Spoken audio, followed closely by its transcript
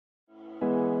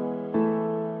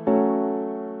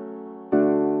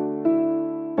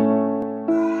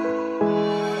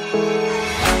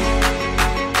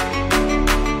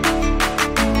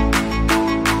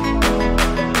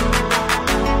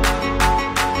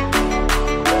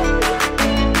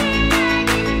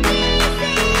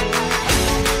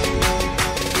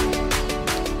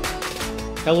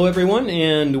Hello everyone,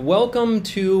 and welcome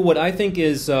to what I think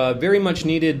is a very much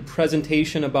needed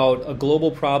presentation about a global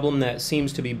problem that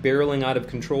seems to be barreling out of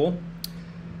control.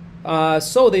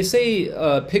 So they say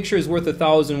a picture is worth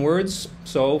 1,000 words.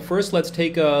 So first let's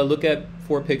take a look at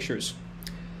 4 pictures.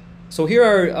 So here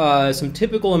are some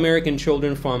typical American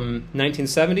children from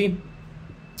 1970,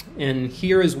 and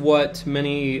here is what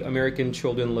many American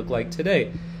children look like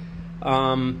today.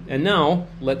 And now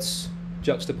let's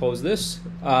juxtapose this.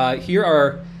 Here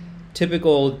are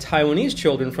typical Taiwanese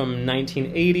children from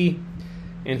 1980,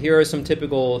 and here are some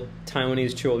typical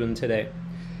Taiwanese children today.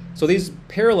 So these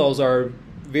parallels are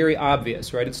very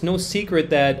obvious, right? It's no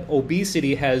secret that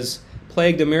obesity has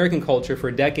plagued American culture for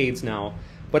decades now,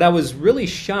 but I was really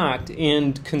shocked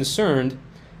and concerned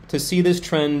to see this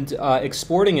trend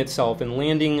exporting itself and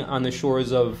landing on the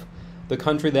shores of the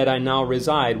country that I now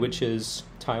reside, which is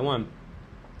Taiwan.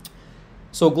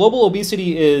 So global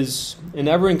obesity is an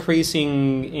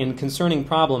ever-increasing and concerning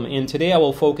problem, and today I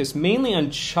will focus mainly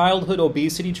on childhood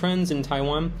obesity trends in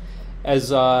Taiwan, as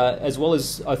well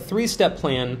as a 3-step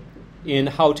plan in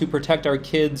how to protect our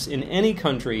kids in any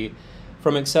country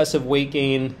from excessive weight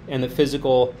gain and the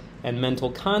physical and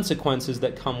mental consequences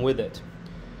that come with it.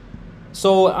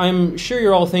 So I'm sure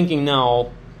you're all thinking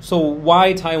now, so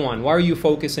why Taiwan? Why are you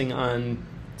focusing on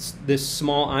this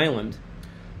small island?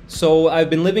 So I've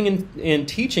been living and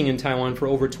teaching in Taiwan for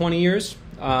over 20 years.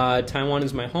 Taiwan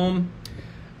is my home.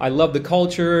 I love the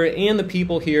culture and the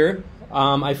people here.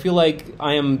 I feel like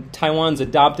I am Taiwan's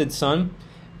adopted son,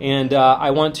 and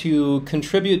I want to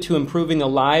contribute to improving the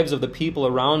lives of the people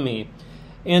around me.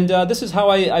 And this is how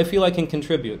I feel I can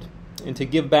contribute and to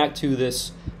give back to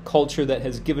this culture that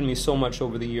has given me so much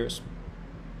over the years.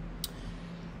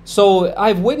 So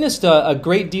I've witnessed a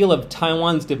great deal of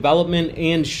Taiwan's development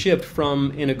and shift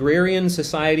from an agrarian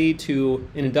society to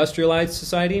an industrialized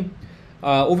society.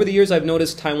 Over the years, I've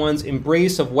noticed Taiwan's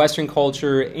embrace of Western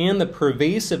culture and the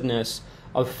pervasiveness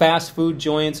of fast food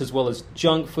joints, as well as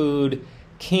junk food,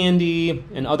 candy,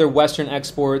 and other Western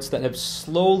exports that have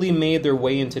slowly made their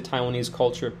way into Taiwanese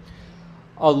culture.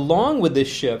 Along with this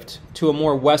shift to a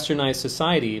more westernized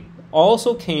society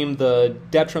also came the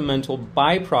detrimental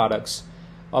byproducts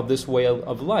of this way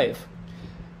of life.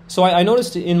 So I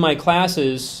noticed in my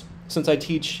classes, since I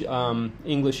teach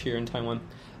English here in Taiwan,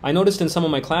 I noticed in some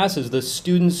of my classes the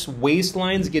students'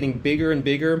 waistlines getting bigger and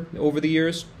bigger over the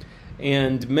years,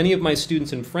 and many of my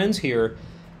students and friends here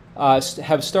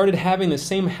have started having the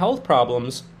same health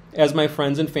problems as my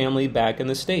friends and family back in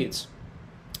the States.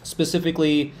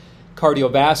 Specifically,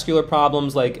 cardiovascular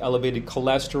problems like elevated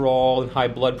cholesterol and high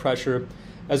blood pressure,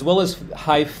 as well as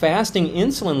high fasting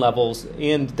insulin levels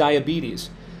and diabetes.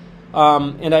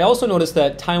 And I also noticed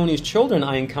that Taiwanese children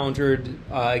I encountered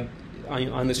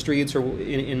on the streets or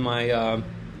in my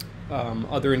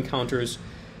other encounters,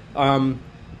 I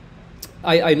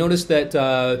noticed that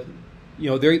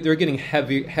they're getting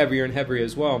heavier and heavier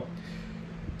as well.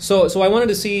 So I wanted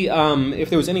to see if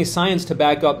there was any science to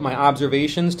back up my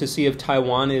observations to see if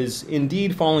Taiwan is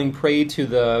indeed falling prey to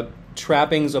the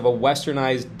trappings of a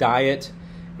westernized diet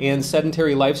and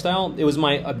sedentary lifestyle. It was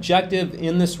my objective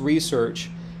in this research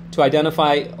to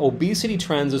identify obesity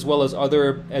trends as well as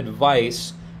other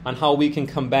advice on how we can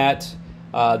combat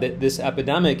this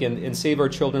epidemic and save our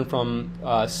children from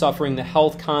suffering the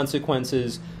health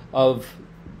consequences of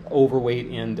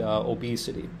overweight and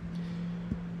obesity.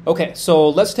 Okay, so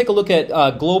let's take a look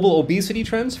at global obesity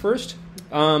trends first.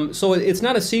 So it's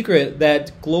not a secret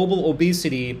that global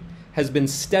obesity has been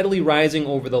steadily rising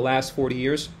over the last 40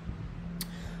 years.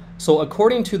 So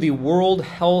according to the World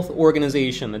Health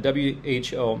Organization, the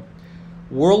WHO,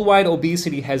 worldwide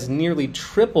obesity has nearly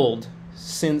tripled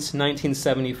since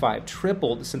 1975.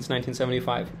 Tripled since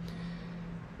 1975.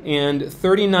 And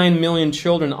 39 million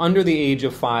children under the age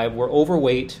of 5 were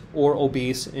overweight or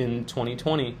obese in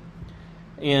 2020.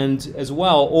 And as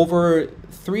well, over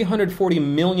 340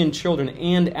 million children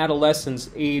and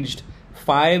adolescents aged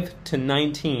 5 to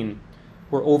 19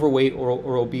 were overweight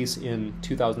or obese in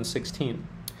 2016.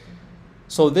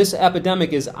 So this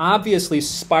epidemic is obviously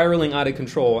spiraling out of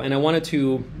control, and I wanted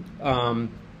to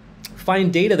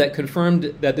find data that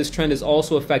confirmed that this trend is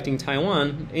also affecting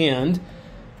Taiwan, and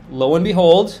lo and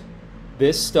behold,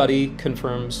 this study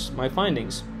confirms my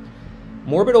findings.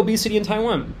 Morbid obesity in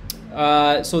Taiwan.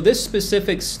 So this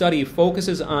specific study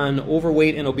focuses on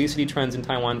overweight and obesity trends in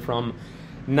Taiwan from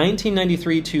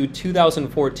 1993 to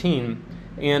 2014,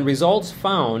 and results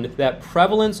found that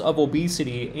prevalence of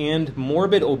obesity and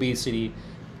morbid obesity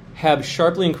have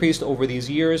sharply increased over these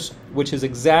years, which is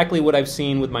exactly what I've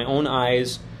seen with my own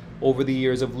eyes over the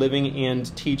years of living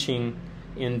and teaching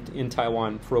in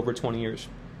Taiwan for over 20 years.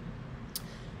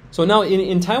 So now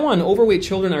in Taiwan, overweight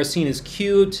children are seen as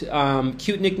cute.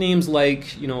 Cute nicknames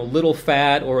like, little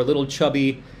fat or little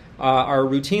chubby are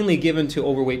routinely given to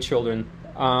overweight children.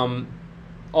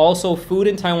 Also, food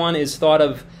in Taiwan is thought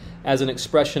of as an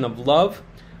expression of love.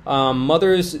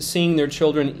 Mothers seeing their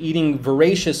children eating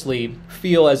voraciously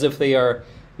feel as if they are,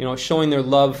 showing their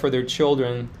love for their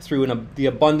children through the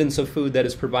abundance of food that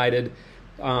is provided.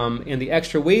 And the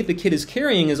extra weight the kid is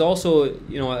carrying is also,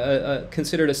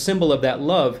 considered a symbol of that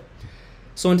love.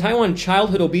 So in Taiwan,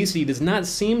 childhood obesity does not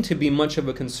seem to be much of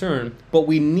a concern, but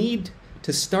we need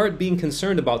to start being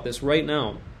concerned about this right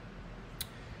now.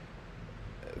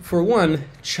 For one,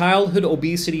 childhood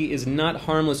obesity is not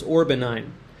harmless or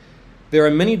benign. There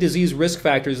are many disease risk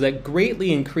factors that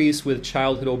greatly increase with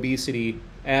childhood obesity,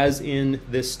 as in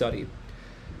this study.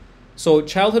 So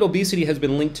childhood obesity has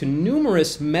been linked to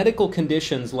numerous medical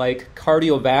conditions like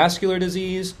cardiovascular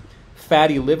disease,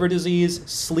 fatty liver disease,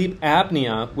 sleep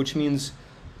apnea, which means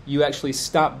you actually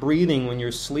stop breathing when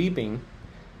you're sleeping,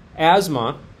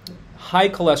 asthma, high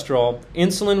cholesterol,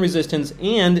 insulin resistance,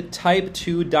 and type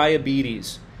 2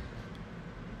 diabetes.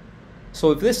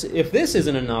 So if this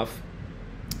isn't enough,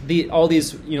 all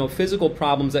these physical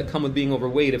problems that come with being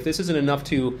overweight, if this isn't enough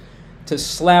to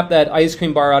slap that ice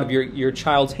cream bar out of your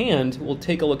child's hand, we'll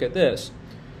take a look at this.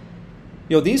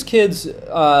 These kids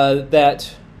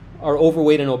that are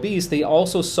overweight and obese, they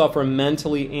also suffer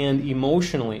mentally and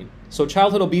emotionally. So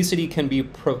childhood obesity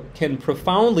can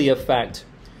profoundly affect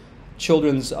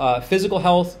children's physical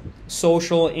health,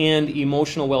 social and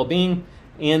emotional well-being,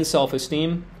 and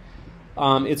self-esteem.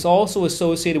 It's also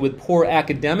associated with poor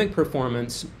academic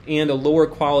performance and a lower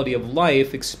quality of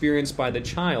life experienced by the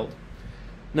child.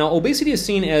 Now, obesity is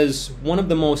seen as one of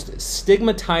the most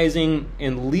stigmatizing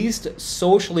and least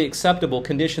socially acceptable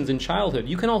conditions in childhood.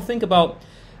 You can all think about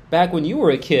back when you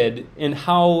were a kid and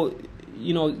how,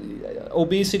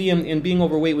 obesity and being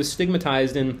overweight was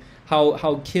stigmatized, and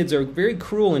how kids are very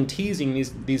cruel in teasing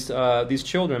these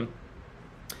children.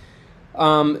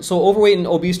 So overweight and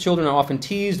obese children are often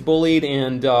teased, bullied,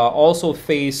 and also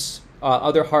face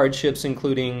other hardships,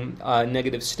 including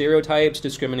negative stereotypes,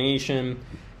 discrimination,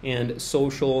 and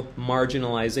social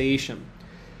marginalization.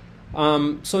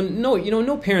 So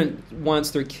no parent wants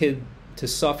their kid to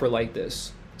suffer like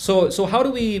this. So how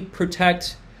do we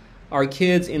protect our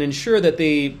kids and ensure that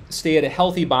they stay at a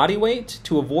healthy body weight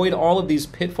to avoid all of these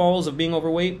pitfalls of being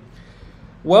overweight?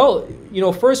 Well,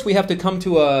 first we have to come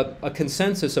to a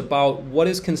consensus about what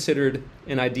is considered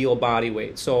an ideal body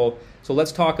weight. So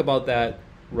let's talk about that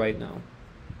right now.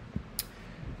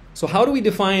 So how do we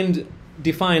define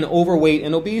overweight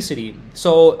and obesity?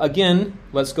 So again,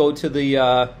 let's go to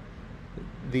the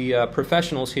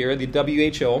professionals here, the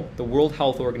WHO, the World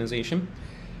Health Organization.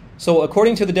 So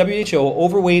according to the WHO,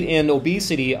 overweight and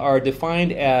obesity are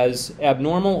defined as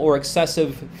abnormal or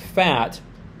excessive fat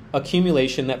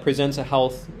accumulation that presents a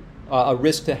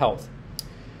risk to health.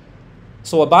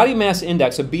 So a body mass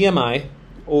index, a BMI,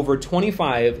 over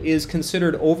 25 is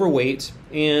considered overweight,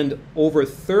 and over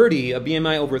 30, a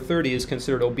BMI over 30 is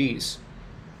considered obese.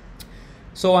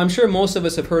 So I'm sure most of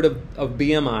us have heard of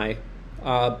BMI,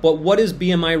 but what is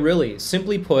BMI really?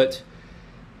 Simply put,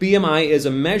 BMI is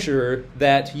a measure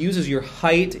that uses your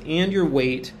height and your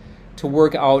weight to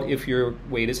work out if your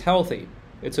weight is healthy.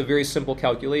 It's a very simple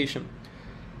calculation.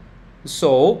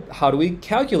 So how do we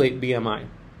calculate BMI?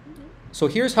 So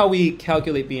here's how we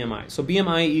calculate BMI. So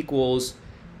BMI equals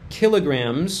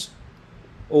kilograms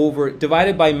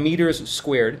divided by meters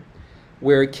squared,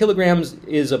 where kilograms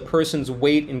is a person's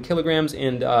weight in kilograms,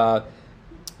 and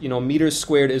meters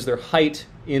squared is their height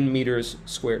in meters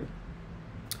squared.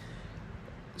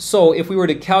 So if we were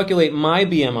to calculate my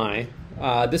BMI,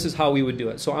 this is how we would do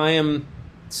it. So I am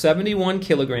 71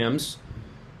 kilograms.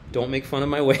 Don't make fun of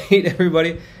my weight,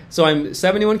 everybody. So I'm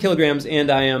 71 kilograms,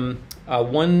 and I am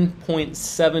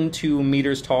 1.72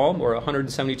 meters tall, or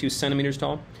 172 centimeters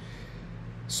tall.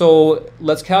 So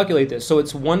let's calculate this. So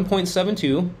it's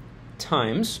 1.72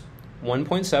 times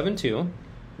 1.72,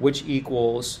 which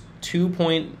equals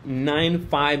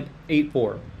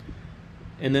 2.9584.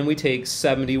 And then we take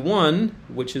 71,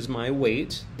 which is my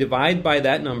weight, divide by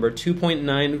that number,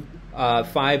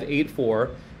 2.9584.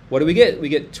 What do we get? We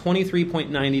get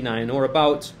 23.99, or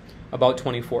about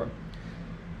 24.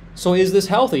 So is this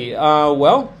healthy?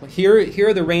 Well, here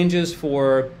are the ranges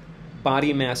for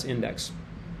body mass index.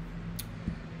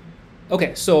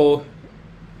 Okay, so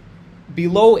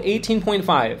below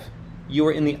 18.5, you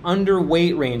are in the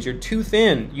underweight range. You're too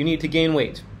thin. You need to gain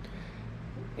weight.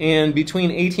 And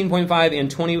between 18.5 and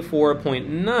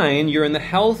 24.9, you're in the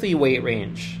healthy weight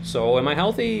range. So am I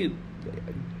healthy?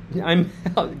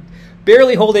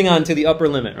 barely holding on to the upper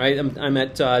limit, right? I'm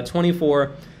at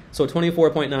 24, so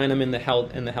 24.9. I'm in the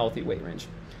healthy weight range.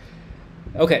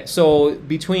 Okay, so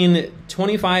between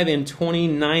 25 and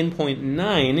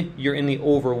 29.9, you're in the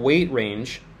overweight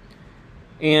range.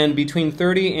 And between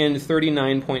 30 and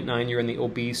 39.9, you're in the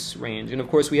obese range. And of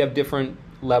course, we have different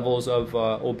levels of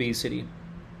obesity.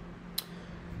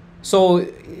 So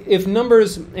if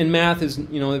numbers and math is,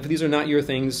 if these are not your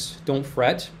things, don't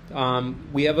fret.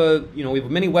 We have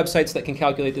many websites that can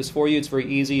calculate this for you. It's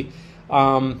very easy.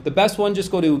 The best one,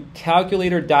 just go to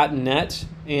calculator.net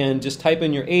and just type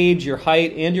in your age, your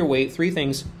height, and your weight, 3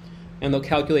 things, and they'll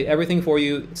calculate everything for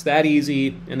you. It's that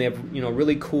easy, and they have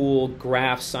really cool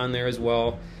graphs on there as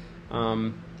well.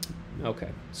 Okay,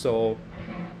 so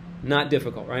not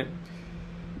difficult, right?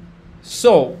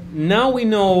 So now we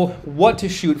know what to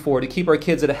shoot for to keep our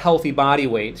kids at a healthy body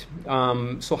weight.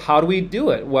 So how do we do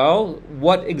it? Well,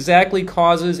 what exactly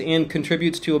causes and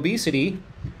contributes to obesity?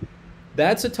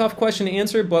 That's a tough question to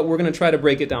answer, but we're going to try to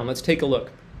break it down. Let's take a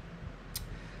look.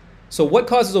 So what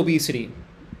causes obesity?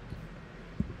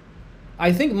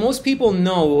 I think most people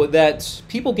know that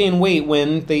people gain weight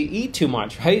when they eat too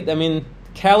much, right? I mean,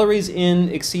 calories in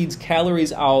exceeds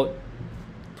calories out.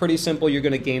 Pretty simple, you're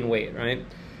going to gain weight, right?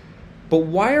 But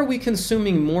why are we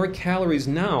consuming more calories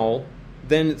now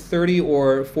than 30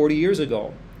 or 40 years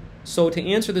ago? So to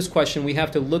answer this question, we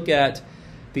have to look at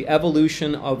the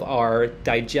evolution of our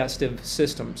digestive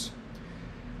systems.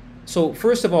 So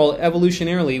first of all,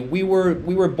 evolutionarily, we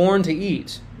were born to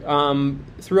eat.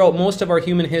 Throughout most of our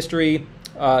human history,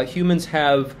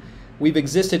 we've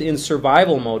existed in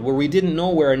survival mode where we didn't know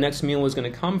where our next meal was going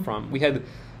to come from. We had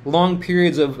long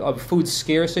periods of food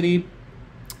scarcity.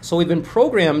 So we've been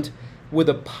programmed with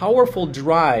a powerful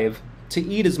drive to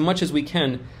eat as much as we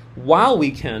can while we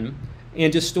can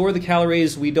and to store the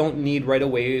calories we don't need right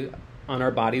away on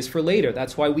our bodies for later.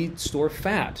 That's why we store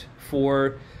fat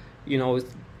for,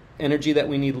 energy that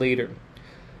we need later.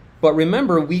 But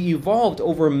remember, we evolved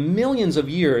over millions of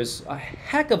years, a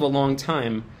heck of a long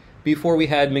time, before we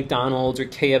had McDonald's or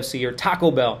KFC or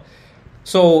Taco Bell.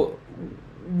 So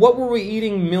what were we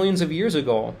eating millions of years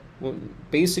ago? Well,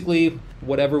 basically,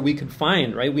 whatever we could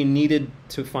find, right? We needed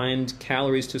to find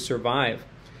calories to survive,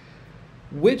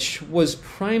 which was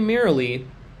primarily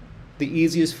the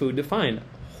easiest food to find.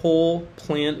 Whole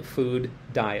plant food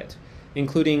diet,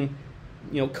 including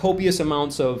copious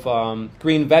amounts of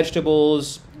green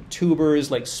vegetables, tubers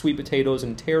like sweet potatoes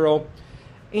and taro,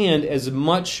 and as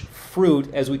much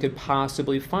fruit as we could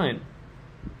possibly find.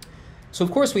 So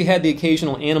of course we had the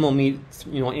occasional animal meat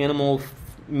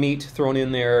thrown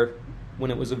in there when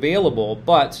it was available,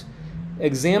 but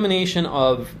examination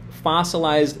of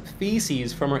fossilized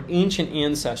feces from our ancient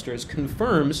ancestors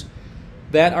confirms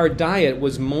that our diet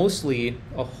was mostly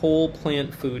a whole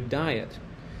plant food diet.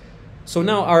 So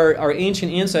now our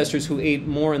ancient ancestors who ate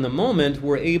more in the moment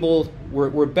were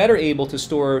better able to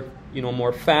store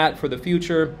more fat for the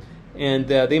future, and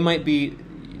they might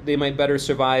better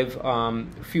survive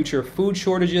future food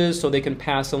shortages, so they can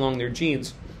pass along their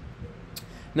genes.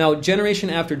 Now, generation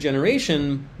after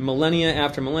generation, millennia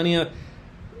after millennia,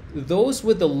 those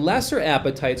with the lesser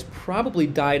appetites probably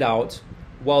died out,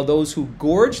 while those who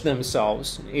gorged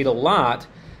themselves, ate a lot,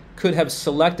 could have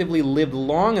selectively lived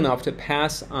long enough to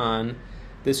pass on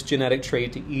this genetic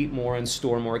trait to eat more and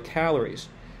store more calories.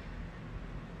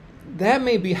 That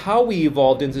may be how we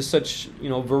evolved into such,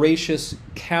 voracious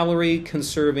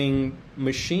calorie-conserving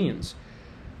machines.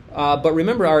 But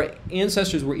remember, our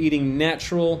ancestors were eating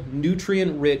natural,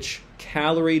 nutrient-rich,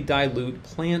 calorie-dilute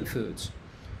plant foods.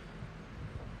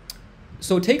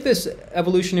 So take this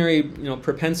evolutionary,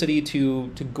 propensity to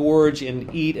gorge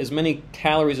and eat as many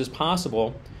calories as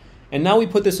possible, and now we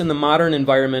put this in the modern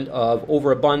environment of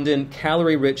overabundant,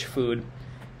 calorie-rich food,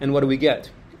 and what do we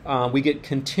get? We get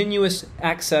continuous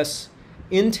excess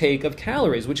intake of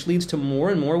calories, which leads to more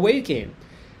and more weight gain.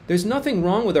 There's nothing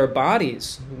wrong with our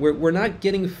bodies. We're not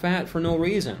getting fat for no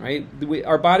reason, right?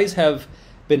 Our bodies have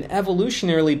been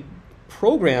evolutionarily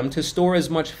programmed to store as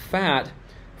much fat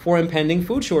for impending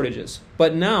food shortages.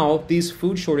 But now these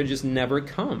food shortages never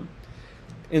come.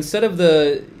 Instead,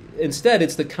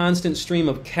 it's the constant stream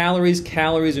of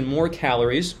calories, and more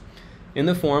calories in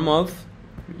the form of,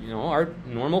 our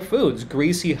normal foods,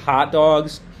 greasy hot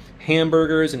dogs,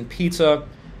 hamburgers, and pizza,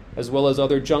 as well as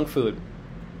other junk food.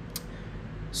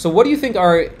 So what do you think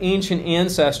our ancient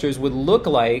ancestors would look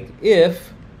like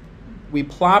if we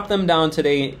plop them down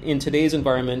today in today's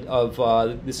environment of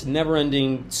this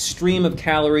never-ending stream of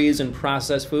calories and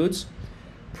processed foods?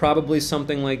 Probably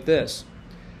something like this.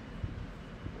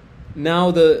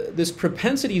 Now, this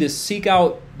propensity to seek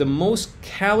out the most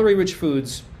calorie-rich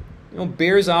foods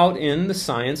bears out in the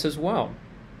science as well.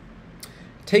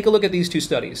 Take a look at these two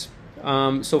studies.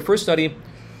 So first study,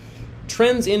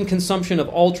 trends in consumption of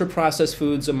ultra-processed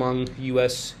foods among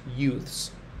U.S.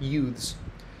 youths.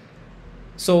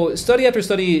 So study after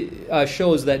study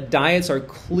shows that diets are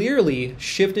clearly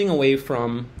shifting away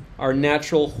from our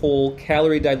natural, whole,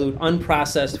 calorie-dilute,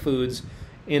 unprocessed foods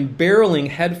and barreling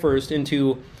headfirst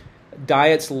into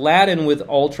diets laden with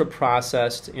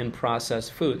ultra-processed and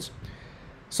processed foods.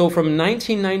 So from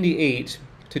 1998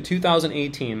 to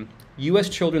 2018, U.S.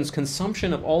 children's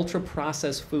consumption of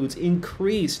ultra-processed foods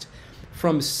increased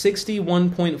from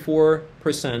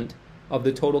 61.4% of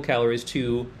the total calories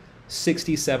to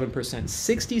 67%.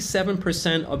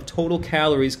 67% of total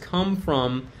calories come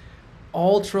from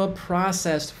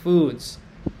ultra-processed foods.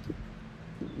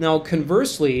 Now,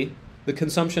 conversely, the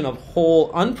consumption of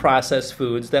whole, unprocessed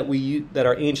foods that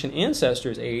our ancient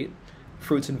ancestors ate,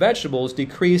 fruits and vegetables,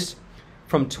 decreased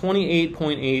from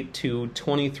 28.8 to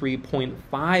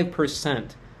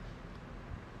 23.5%.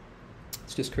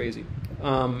 It's just crazy.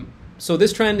 So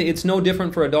this trend, it's no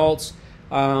different for adults.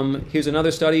 Here's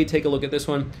another study. Take a look at this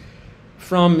one.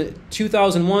 From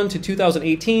 2001 to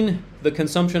 2018, the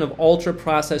consumption of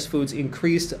ultra-processed foods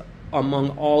increased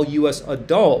among all U.S.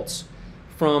 adults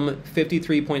from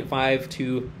 53.5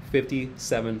 to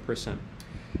 57%.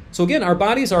 So again, our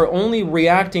bodies are only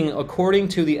reacting according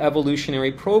to the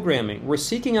evolutionary programming. We're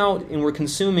seeking out and we're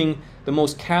consuming the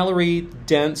most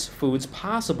calorie-dense foods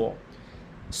possible.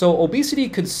 So obesity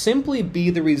could simply be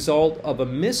the result of a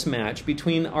mismatch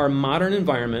between our modern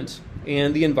environment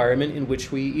and the environment in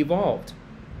which we evolved.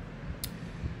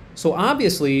 So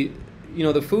obviously,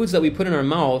 the foods that we put in our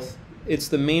mouth, it's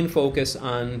the main focus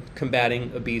on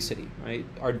combating obesity, right?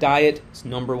 Our diet is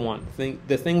number one,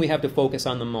 the thing we have to focus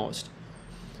on the most.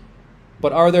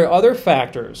 But are there other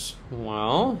factors?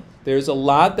 Well, there's a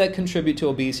lot that contribute to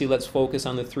obesity. Let's focus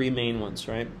on the three main ones,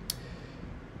 right?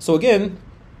 So again,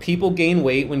 people gain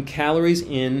weight when calories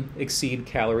in exceed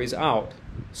calories out.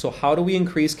 So how do we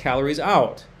increase calories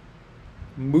out?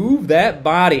 Move that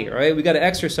body, right? We got to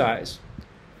exercise.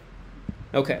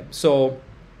 Okay, so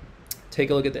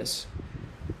take a look at this.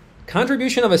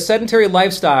 Contribution of a sedentary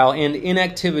lifestyle and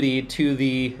inactivity to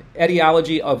the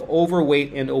etiology of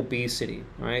overweight and obesity.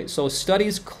 Right? So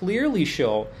studies clearly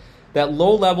show that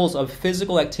low levels of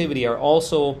physical activity are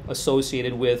also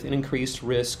associated with an increased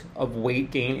risk of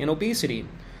weight gain and obesity.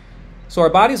 So our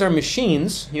bodies are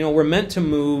machines. We're meant to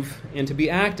move and to be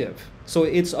active. So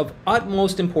it's of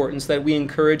utmost importance that we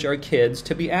encourage our kids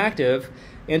to be active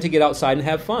and to get outside and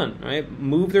have fun. Right?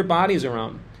 Move their bodies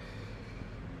around.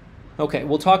 Okay,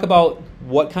 we'll talk about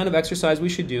what kind of exercise we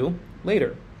should do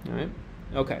later. All right.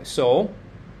 Okay, so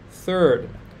third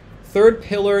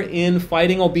pillar in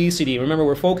fighting obesity. Remember,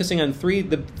 we're focusing on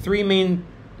the three main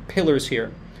pillars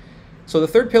here. So the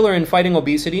third pillar in fighting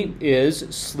obesity is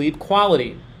sleep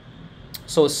quality.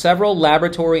 So several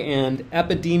laboratory and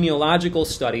epidemiological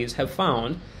studies have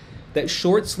found that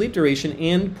short sleep duration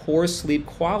and poor sleep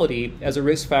quality as a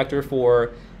risk factor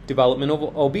for development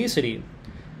of obesity.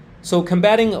 So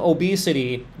combating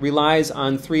obesity relies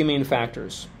on three main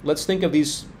factors. Let's think of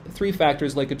these three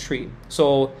factors like a tree.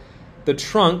 So the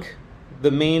trunk, the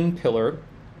main pillar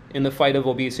in the fight of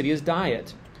obesity, is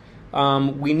diet.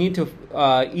 We need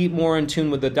to eat more in tune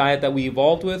with the diet that we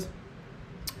evolved with.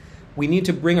 We need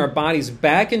to bring our bodies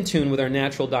back in tune with our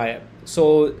natural diet.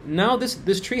 So now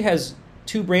this tree has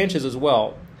two branches as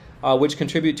well, which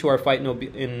contribute to our fight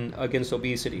against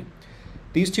obesity.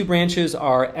 These two branches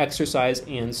are exercise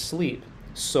and sleep.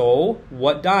 So,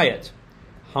 what diet?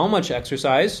 How much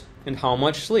exercise and how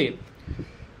much sleep?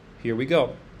 Here we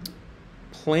go.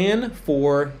 Plan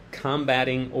for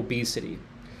combating obesity.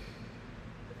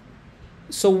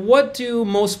 So, what do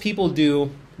most people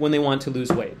do when they want to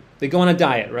lose weight? They go on a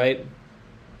diet, right?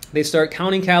 They start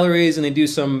counting calories and they do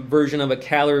some version of a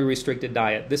calorie-restricted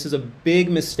diet. This is a big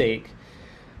mistake.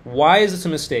 Why is this a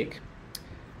mistake?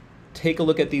 Take a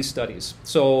look at these studies.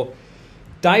 So,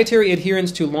 dietary adherence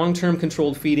to long-term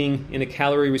controlled feeding in a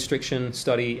calorie restriction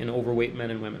study in overweight men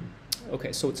and women.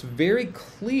 Okay, so it's very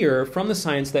clear from the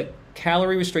science that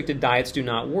calorie-restricted diets do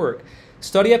not work.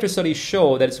 Study after study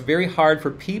show that it's very hard for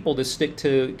people to stick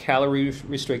to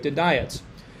calorie-restricted diets.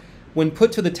 When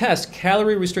put to the test,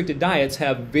 calorie-restricted diets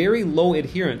have very low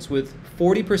adherence, with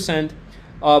 40%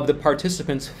 of the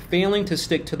participants failing to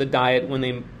stick to the diet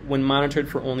when monitored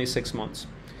for only 6 months.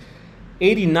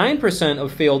 89%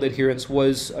 of failed adherence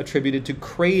was attributed to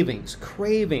cravings.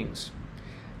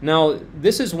 Now,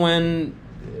 this is when,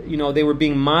 they were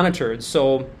being monitored.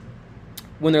 So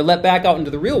when they're let back out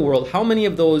into the real world, how many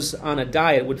of those on a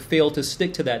diet would fail to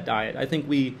stick to that diet? I think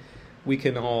we we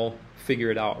can all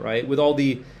figure it out, right? With all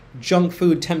the junk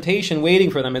food temptation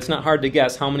waiting for them, it's not hard to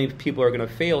guess how many people are going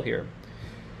to fail here.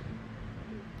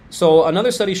 So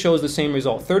another study shows the same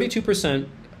result. 32%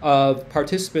 of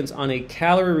participants on a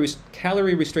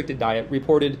calorie-restricted diet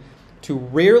reported to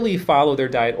rarely follow their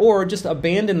diet or just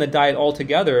abandon the diet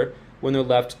altogether when they're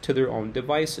left to their own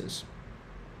devices.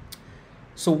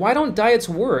 So why don't diets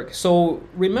work? So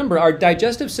remember, our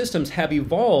digestive systems have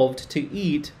evolved to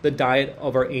eat the diet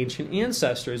of our ancient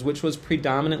ancestors, which was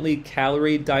predominantly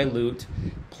calorie-dilute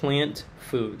plant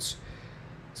foods.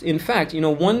 In fact,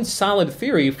 one solid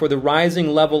theory for the rising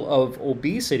level of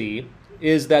obesity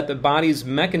is that the body's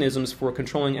mechanisms for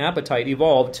controlling appetite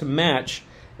evolved to match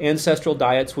ancestral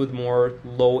diets with more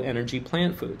low-energy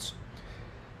plant foods.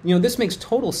 This makes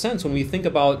total sense when we think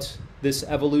about this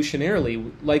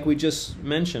evolutionarily, like we just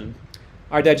mentioned.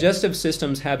 Our digestive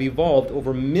systems have evolved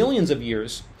over millions of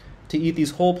years to eat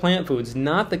these whole plant foods,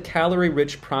 not the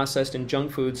calorie-rich processed and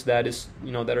junk foods that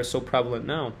are so prevalent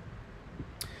now.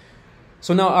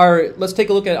 So now let's take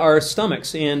a look at our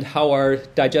stomachs and how our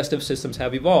digestive systems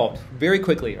have evolved very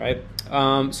quickly, right?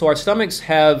 So our stomachs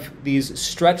have these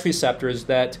stretch receptors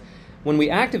that when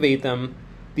we activate them,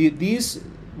 these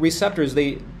receptors,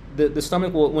 the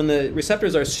stomach will, when the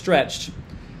receptors are stretched,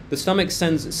 the stomach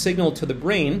sends a signal to the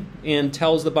brain and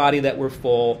tells the body that we're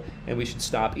full and we should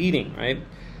stop eating, right?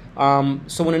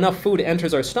 So when enough food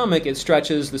enters our stomach, it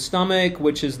stretches the stomach,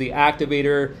 which is the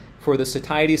activator for the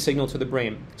satiety signal to the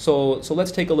brain. So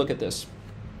let's take a look at this.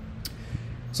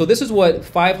 So this is what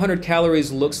 500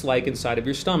 calories looks like inside of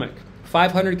your stomach.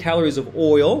 500 calories of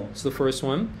oil is the first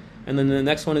one, and then the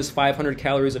next one is 500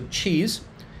 calories of cheese,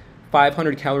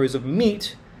 500 calories of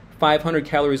meat, 500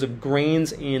 calories of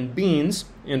grains and beans,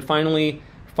 and finally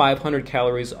 500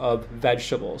 calories of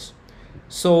vegetables.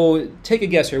 So take a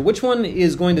guess here. Which one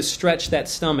is going to stretch that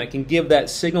stomach and give that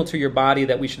signal to your body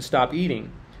that we should stop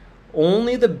eating?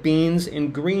 Only the beans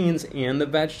and greens and the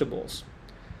vegetables.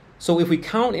 So if we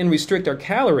count and restrict our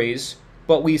calories,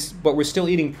 but we're still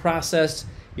eating processed,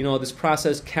 this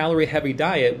processed calorie-heavy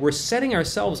diet, we're setting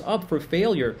ourselves up for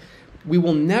failure. We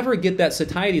will never get that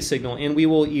satiety signal, and we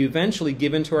will eventually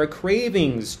give in to our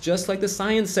cravings. Just like the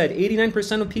science said,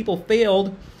 89% of people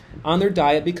failed on their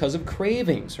diet because of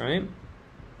cravings, right?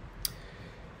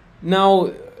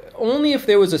 Now, only if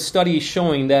there was a study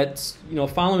showing that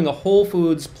following a whole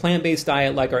foods plant-based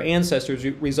diet like our ancestors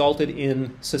resulted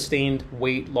in sustained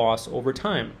weight loss over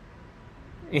time.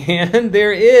 And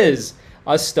there is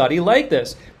a study like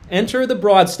this. Enter the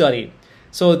broad study.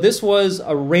 So this was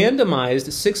a randomized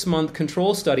 6-month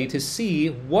control study to see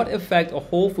what effect a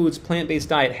whole foods plant-based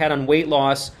diet had on weight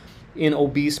loss in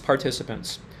obese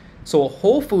participants. So a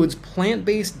whole foods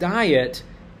plant-based diet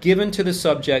given to the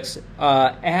subjects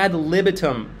ad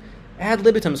libitum. Ad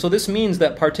libitum. So this means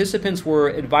that participants were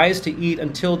advised to eat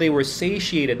until they were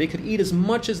satiated. They could eat as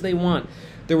much as they want.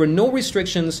 There were no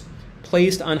restrictions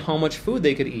placed on how much food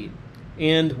they could eat.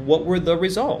 And what were the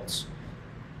results?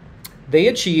 They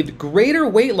achieved greater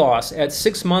weight loss at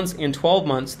 6 months and 12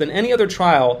 months than any other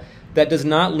trial that does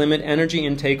not limit energy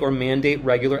intake or mandate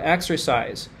regular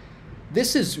exercise.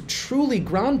 This is truly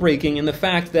groundbreaking in the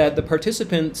fact that the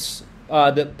participant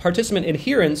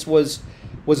adherence was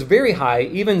very high.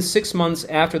 Even 6 months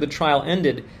after the trial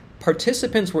ended,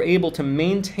 participants were able to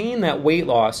maintain that weight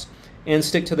loss and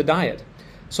stick to the diet.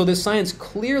 So this science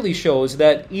clearly shows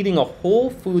that eating a whole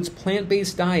foods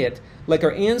plant-based diet like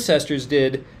our ancestors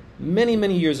did many,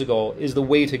 many years ago is the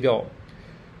way to go.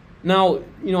 Now,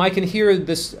 I can hear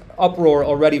this uproar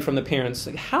already from the parents.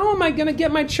 Like, how am I going to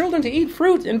get my children to eat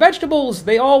fruit and vegetables?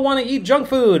 They all want to eat junk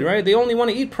food, right? They only want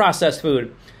to eat processed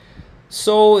food.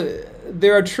 So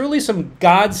there are truly some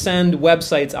godsend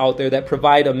websites out there that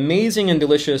provide amazing and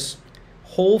delicious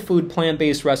whole food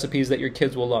plant-based recipes that your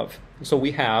kids will love. So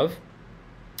we have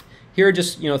here are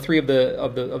just 3 of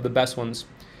the best ones.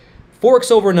 Forks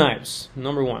Over Knives,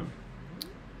 number 1.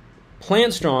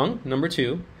 Plant Strong, number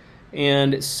 2.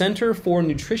 And Center for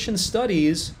Nutrition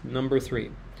Studies, number 3.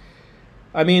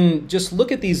 I mean, just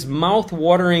look at these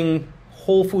mouth-watering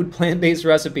whole food plant-based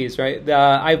recipes, right?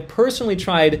 I've personally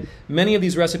tried many of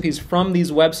these recipes from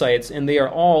these websites, and they are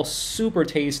all super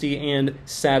tasty and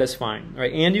satisfying,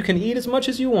 right? And you can eat as much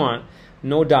as you want,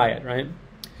 no diet, right?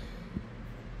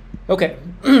 Okay,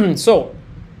 so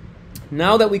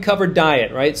now that we covered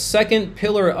diet, right? Second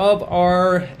pillar of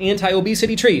our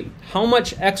anti-obesity tree, how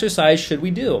much exercise should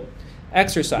we do?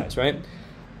 Exercise, right?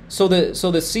 So the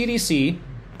CDC,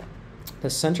 the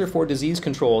Center for Disease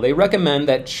Control, they recommend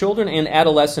that children and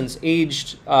adolescents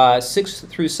aged 6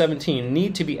 through 17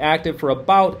 need to be active for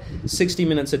about 60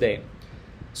 minutes a day.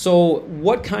 So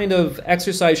what kind of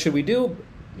exercise should we do?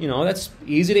 that's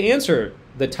easy to answer.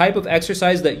 The type of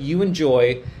exercise that you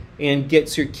enjoy and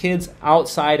gets your kids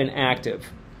outside and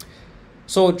active.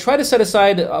 So try to set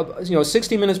aside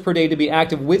 60 minutes per day to be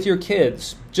active with your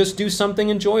kids. Just do something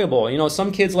enjoyable.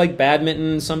 Some kids like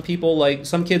badminton, some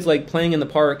kids like playing in the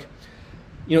park.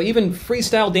 Even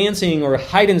freestyle dancing or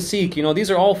hide and seek, these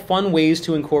are all fun ways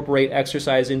to incorporate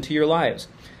exercise into your lives.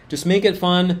 Just make it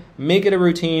fun, make it a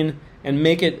routine, and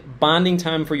make it bonding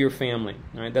time for your family.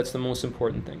 All right, that's the most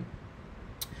important thing.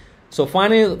 So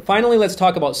finally, let's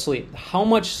talk about sleep. How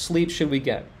much sleep should we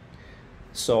get?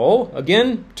 So,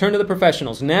 again, turn to the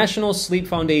professionals. National Sleep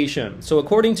Foundation. So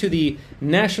according to the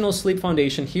National Sleep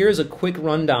Foundation, here's a quick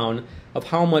rundown of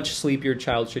how much sleep your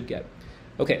child should get.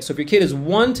 Okay, so if your kid is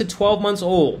 1 to 12 months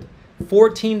old,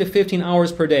 14 to 15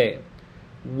 hours per day.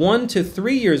 1 to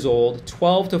 3 years old,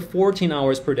 12 to 14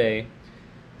 hours per day.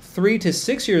 3 to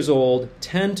 6 years old,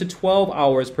 10 to 12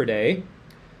 hours per day.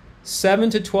 7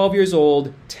 to 12 years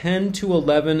old, 10 to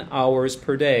 11 hours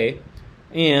per day.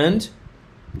 And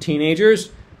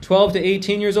teenagers, 12 to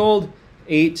 18 years old,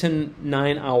 8 to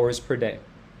 9 hours per day.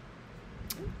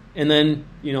 And then,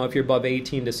 if you're above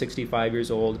 18 to 65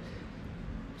 years old,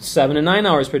 7 to 9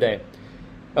 hours per day.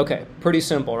 Okay, pretty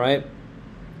simple, right?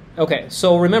 Okay,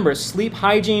 so remember, sleep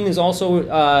hygiene is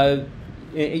also,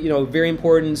 very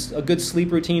important. A good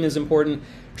sleep routine is important.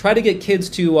 Try to get kids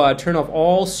to turn off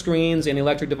all screens and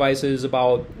electric devices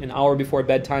about an hour before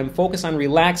bedtime. Focus on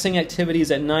relaxing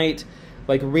activities at night,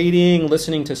 like reading,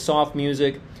 listening to soft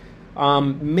music.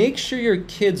 Make sure your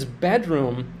kid's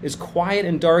bedroom is quiet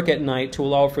and dark at night to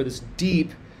allow for this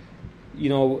deep,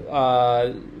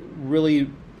 really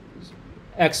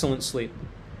excellent sleep.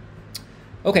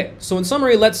 Okay, so in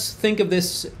summary, let's think of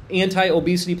this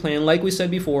anti-obesity plan, like we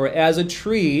said before, as a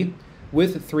tree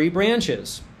with 3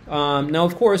 branches. Now,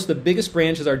 of course, the biggest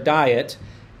branches are diet,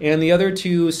 and the other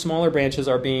 2 smaller branches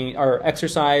are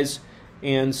exercise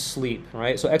and sleep.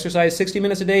 Right? So exercise 60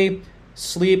 minutes a day,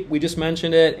 sleep, we just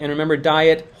mentioned it, and remember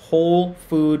diet, whole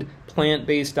food,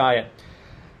 plant-based diet.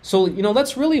 So,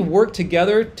 let's really work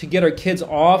together to get our kids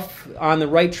off on the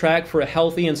right track for a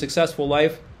healthy and successful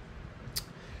life.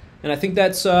 And I think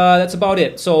that's about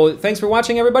it. So thanks for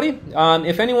watching, everybody.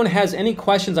 If anyone has any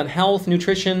questions on health,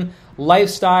 nutrition,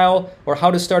 lifestyle, or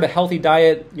how to start a healthy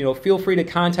diet, feel free to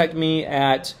contact me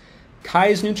at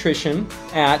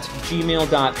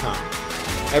kiesnutrition@gmail.com.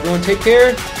 Everyone take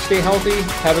care, stay healthy,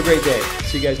 have a great day.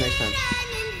 See you guys next time.